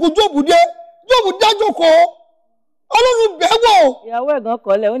tí ogun Jóòbù dé Jóòbù dájókòó Ọlọ́run bẹ̀ wò. ìyàwó ẹ̀gán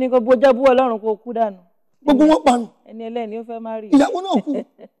kọ́lẹ̀ ó ní kó bójá bú Ọlọ́run kó kú dànù. gbogbo wọn parun. ẹni ẹlẹ́ni ó fẹ́ má rí. ìyàwó náà kú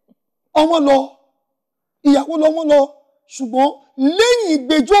ọmọ lọ ìyàwó lọ wọn lọ ṣùgbọ́n lẹ́yìn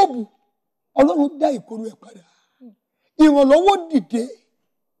ìgbé Jóòbù Ọlọ́run dá ìkorò ẹ̀ padà ìrànlọ́wọ́ dìde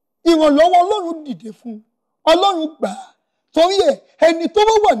ìrànlọ́wọ́ Ọlọ́run dìde fún Ọlọ́run gbà á torí ẹni tó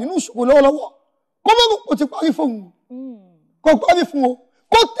bá wà nínú ìṣòro lọ́wọ́lọ́wọ́ kó má kó ti parí fún òun kó parí fún o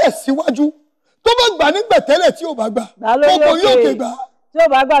kó tẹ̀síwájú tó bá gbà nígbà tẹ́lẹ̀ tí ò bá gbà kó borí òkè gbà tí ò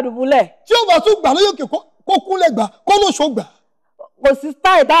bá gbà dùbúlẹ̀ tí ò bá tún gbà lórí òkè kó kúnlẹ̀ gbà kó lóṣù gbà. kò sí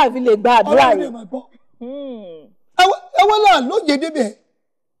style tá a fi lè gba àdúrà yìí. ẹwọ́n náà lóye débẹ̀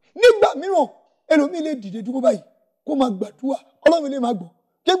nígbà mìíràn ẹlòmíì lè dìde dúró báyìí kó máa gbàdúrà Ọlọ́run lè máa gbọ́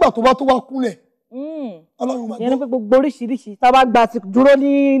kígbà tó bá kúnlẹ̀ Ọlọ́run máa gbọ́. ìyẹn ni pé gbogbo oríṣiríṣi tá a bá gba ti dúró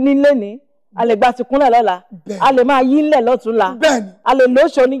nílé ní a lè gba ti kúnlẹ̀ lọ́la a lè máa yí ńlẹ̀ lọ́túnla a lè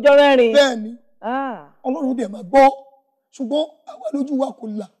lóṣù oníjọ́ rẹ́rìn. bẹ́ẹ̀ni Ọlọ́run dẹ̀ máa gbọ́ ṣùgbọ́n àwa lójú wa kò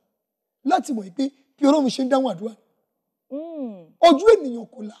là láti mọ̀ pé bí Ọlọ́run ṣe ń dáhùn àdúrà ojú ènìyàn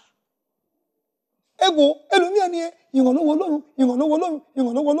kò là ẹgbò ẹlòmíà ni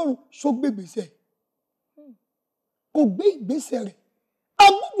ìrànlọ́wọ́ Ọlọ́run ṣó gbé ìgbésẹ̀ kò gbé ìgbésẹ̀ rẹ̀ a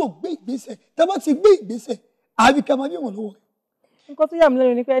gbọ́dọ̀ gbé ìgbésẹ̀ tá a bá ti gbé ìgbésẹ̀ àbí ká máa bí ìrànlọ́wọ́ rẹ̀. nǹkan tó yà mí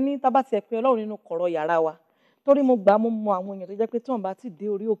lẹ́nu ni pé ní tá a bá ti ẹ̀ pé Ọlọ́run nínú kọ̀rọ̀ yàrá wa torí mo gbà mo mọ àwọn èèyàn tó jẹ́ pé tí wọ́n bá ti dé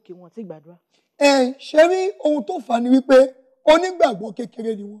orí òkè wọn ti gbàdúrà. ṣe rí ohun tó fà á ni wípé onígbàgbọ́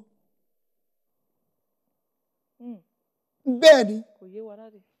kékeré ni wọ́n. bẹ́ẹ̀ ni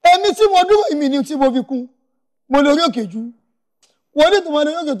èmi tí mo dúró ìmì ni tí mo fi kún mo lórí òkè jù wọ́n ní tó máa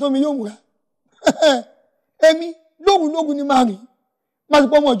lórí òkè tó mi yóò múra èmi lógun ni máa rìn máa ti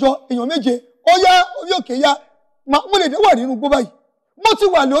pọ́ ọmọ ọjọ́ èèyàn méje ó yá orí òkè yá mo lè dé wà nínú gbó báyìí mo ti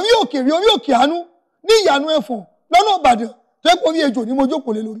wà lórí òkè rí orí òkè àánú ní ìyànú ẹ̀fọ̀n lọ́nà Ìbàdàn tó ń pọ̀ orí ejò ni mo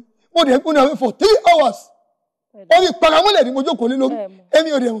jókòó lé lórí mo dẹ̀ ń kún ní àwọn for 3 hours orí paramọ́lẹ̀ ni mo jókòó lé lórí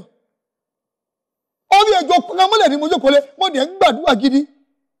èmi ò dẹ̀ wọ̀n orí ejò paramọ́lẹ̀ ni mo jókòó lé mo dẹ̀ ń gbàdúrà gidi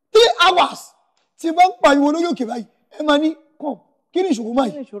 3 hours tí bá ń pariwo lórí òkè báyìí ẹ máa ní kàn kí ni ìṣòro máa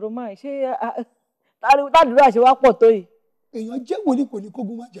yìí. kí ni ìṣòro máa yìí ṣé tàdúrà ṣe wá pọ̀ tó yìí. èèyàn jẹ́ wòlíì kò ní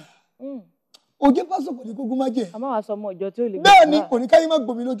kógun má jà ó jẹ́ pásọ̀ kò ní kógun má jẹ́. a máa wá sọ ọmọ ìjọ tí ó lè gbà. bẹ́ẹ̀ ni kò ní káyé má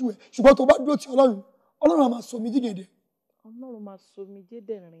gbomi lójú ẹ̀ ṣùgbọ́n tó bá dúró ti Ọlọ́run á máa sọ mi jígẹ̀dẹ̀. Ọlọ́run máa sọ mi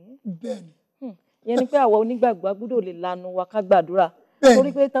jẹ́dẹ̀ rìn. bẹ́ẹ̀ ni. ìyẹn ni pé àwọn onígbàgbọ́ agbọ́dọ̀ lè lanu wa ká gbàdúrà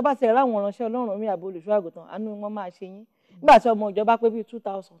torí pé tá bá ti rà àwọn ìránṣẹ́ Ọlọ́run mi àbò olùṣọ́ àgùntàn àánú wọn máa ṣe yín nígbà tí ọmọ ìjọba pé bíi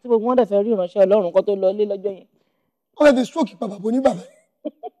 2000 tí gbogbo wọn dẹ̀ fẹ́ rí ìránṣẹ́ Ọlọ́run kan tó lọ ilé lọ́jọ́ yẹn. wọ́n fẹ́ fi stroke pa bàbá oníbàbá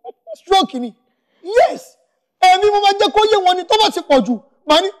stroke ni yes ẹ̀mí mo máa jẹ́ kó yé wọn ni tó bá ti pọ̀ jù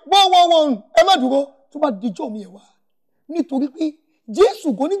màá ní wọ́n ẹ má dúró tó bá dijọ́ mi ẹ̀ wá nítorí pé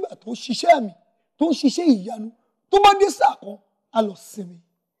Jésù kò nígbà tó ṣiṣẹ́ àmì tó ń ṣiṣẹ́ ìyanu tó bá dé sáà kan á lọ sinmi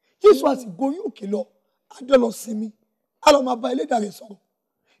Jésù á sì gorí òkè lọ á dé lọ sinmi á lọ máa bá Ẹlẹ́dàá rẹ̀ sọ̀rọ̀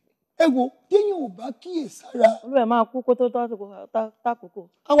ẹ wo téèyàn ò bá kíyè sára. olùwẹ̀ máa kú kó tó tákòókò.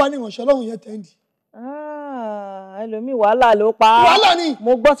 àwa ni ìránṣẹ́ Ọlọ́run yẹn tẹ́ǹdì. ẹlòmíì wàhálà ló pa á. wàhálà ni.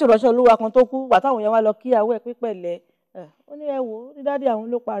 mo gbọ́ sí ìránṣẹ́ Olúwa kan tó kú wà táwọn yẹn wá lọ kíyàwó ẹ̀ pípẹ̀lẹ́ ó ní ẹ wò ó ní dádì àwọn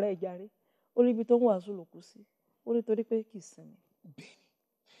ló para ẹ̀ jàre ó rí ibi tó ń wàásù ló kú sí ó ní torí pé kì í sinmi. bẹ́ẹ̀ni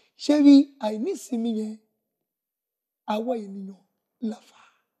ṣé rí àìnísinmi yẹn àwa ènìyàn là fà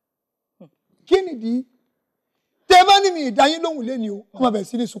á kí nìdí tẹ bá ní mi ìdáyín lóhùn lé ni o wọn máa bẹ̀rẹ̀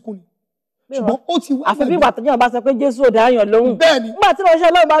sí ní sunkún ni ṣùgbọ́n ó ti wá. àfi bí ìgbà tó yàn bá sọ pé Jésù ò dá yàn lóhùn. bẹ́ẹ̀ni nígbà tí ìránṣẹ́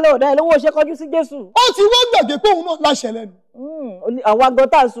Ọlọ́run bá lọ ọ̀dá ẹ̀ lówó ṣe kọjú sí Jésù. ó ti wá gbàgbé pé òun náà láṣẹ lẹ́nu. àwọn agbọn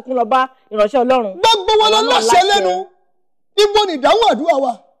tá à ń sunkún lọ bá ìránṣẹ́ Ọlọ́run. gbogbo wọn lọ láṣẹ lẹ́nu ibo ni ìdáhùn àdúrà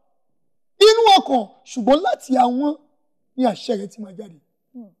wa inú ọkàn ṣùgbọ́n láti àwọn ní àṣẹ rẹ̀ ti máa jáde.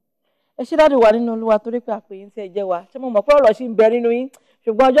 ẹ ṣe dáàdì wà nínú Olúwa torí pé àpè yín tí ẹ jẹ́ wa ṣé mo mọ̀ pé ọ̀rọ̀ ṣì ń bẹ nínú yín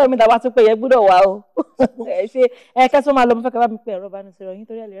ṣùgbọ́n ọjọ́ mi tàbá tún pé yẹ gbọ́dọ̀ wá o ẹ ṣe ẹ kẹ́sọ́ máa lọ mo fẹ́ kẹ́ bá mi pè ẹ̀rọ ìbánisọ̀rọ̀ yín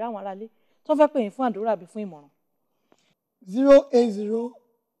torí ẹ lè rí àwọn aráalé tó fẹ́ pè yín fún àdúrà àbí fún ìmọ̀ràn.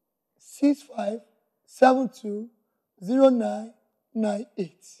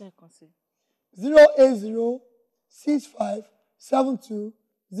 08065720998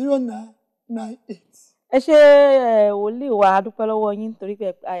 08065720998. ẹ ṣe wòlíì wa adúpẹ́ lọ́wọ́ yín torí pé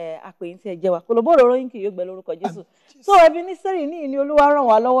àpè yín tí ẹ jẹ́ wa kòlòbó òróró yín kì yóò gbẹ lórúkọ Jésù tó ẹbí ní sẹ́rì ní ìní Olúwa ràn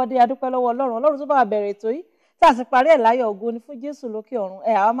wá lọ́wọ́ dé adúpẹ́ lọ́wọ́ Ọlọ́run tó bá bẹ̀rẹ̀ ètò yìí tí a sì parí ẹ̀ láyọ̀ ògo ni fún Jésù lókè ọ̀run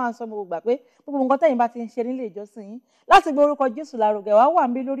àwa máa ń sọ gbogbo gbà pé gbogbo nǹkan tẹ̀yin bá ti ń ṣe nílé ìjọsìn yín láti gbé orúkọ Jésù lárugẹ wá wà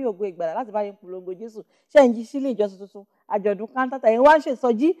ń bí lórí ògo Ìgbàlà láti bá yín polongo Jésù ṣe ń jí sílé ìjọsìn tuntun àjọ̀dún kántátà ẹ̀yin wá ń ṣe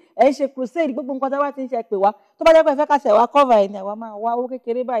ìsọjí ẹ̀ ń ṣe crusade gbogbo nǹkan tẹ́ bá ti ń ṣe pè wá tó bá jẹ́ pé ẹ fẹ́ ká ṣe wá cover ẹ̀ ni àwa máa wá owó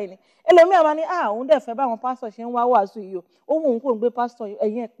kékeré báyìí ni ẹlòmíà máa ní òun dẹ̀ fẹ́ báwọn pásítọ̀ ṣe ń wá wàásù yìí o òun òun kò ń gbé pásítọ̀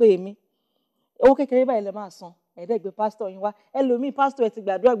ẹ̀yin ẹ̀ pé mi owó kékeré báyìí lè máa san ẹ̀ẹ́dẹ́gbẹ́ pásítọ̀ yín wá ẹlòmíì pásítọ̀ ẹ̀ ti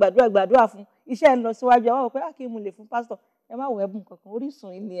gbàdúrà fún iṣẹ́ ẹ̀ ń lọ síwájú ẹ̀ wá wò pé kí n mú lè fún pásítọ̀ ẹ má wọ ẹ̀bùn kankan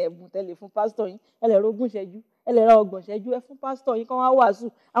Orísun yìí ni ẹ̀bùn tẹ́lẹ̀ fún pásítọ̀ yín ẹ lè ra 20 ìṣẹ́jú ẹ lè ra 30 ìṣẹ́jú ẹ fún pásítọ̀ yín kán wá wàásù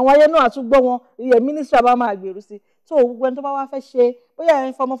àwọn ayé náà àtúgbọ́ wọn iye mínísítà bá máa gbèrú sí tó gbogbo ẹni tó bá wá fẹ́ ṣe bóyá ẹ̀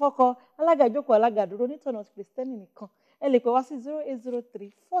ń fọmọ fọ́kọ alága ìjókòó alága dúró nítọ̀nà kristieni nìkan ẹ lè pè wá sí 0803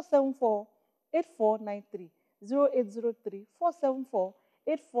 474 8493 0803 474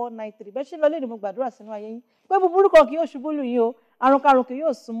 8493 bẹ́ẹ̀ ṣe lọ léde mo gbàdúrà sínú ayé yín pé búburú kan kì yóò ṣubú lù yín o àrùnkárùn kì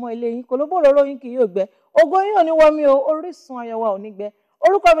yóò sún mọ́ ilé yín kòlóbó òróró yín kì yóò gbẹ ògo yín ò ní wọmi o orísun ayọ̀ wa ò ní gbẹ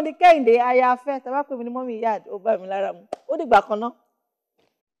orúkọ mi ni Kẹ́hìndé aya afẹ́ tàbá pè mí ní mọ́mí Iyad ó bá mi lára mu ó dìgbà kan náà.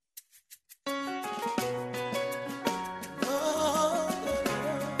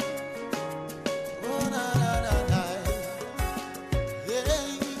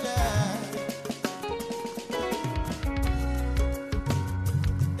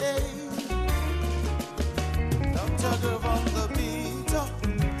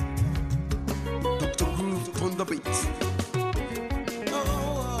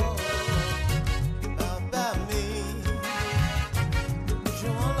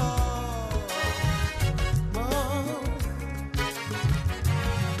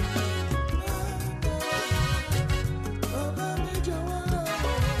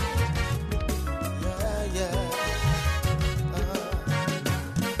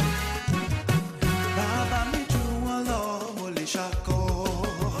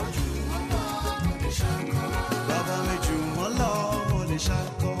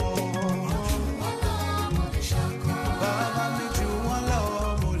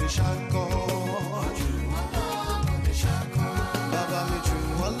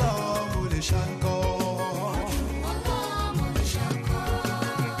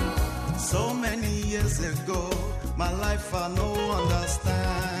 So many years ago, my life I no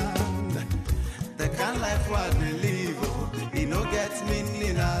understand. The kind life what they live, it no get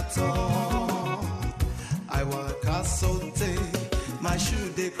meaning at all. I work out so day, my shoe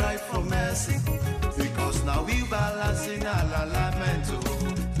they cry for mercy. Because now we balancing all alignment.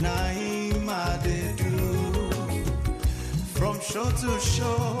 Now him they do. From show to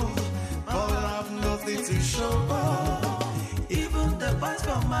show, but I have nothing to show. Even the boys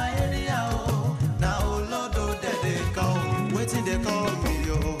from my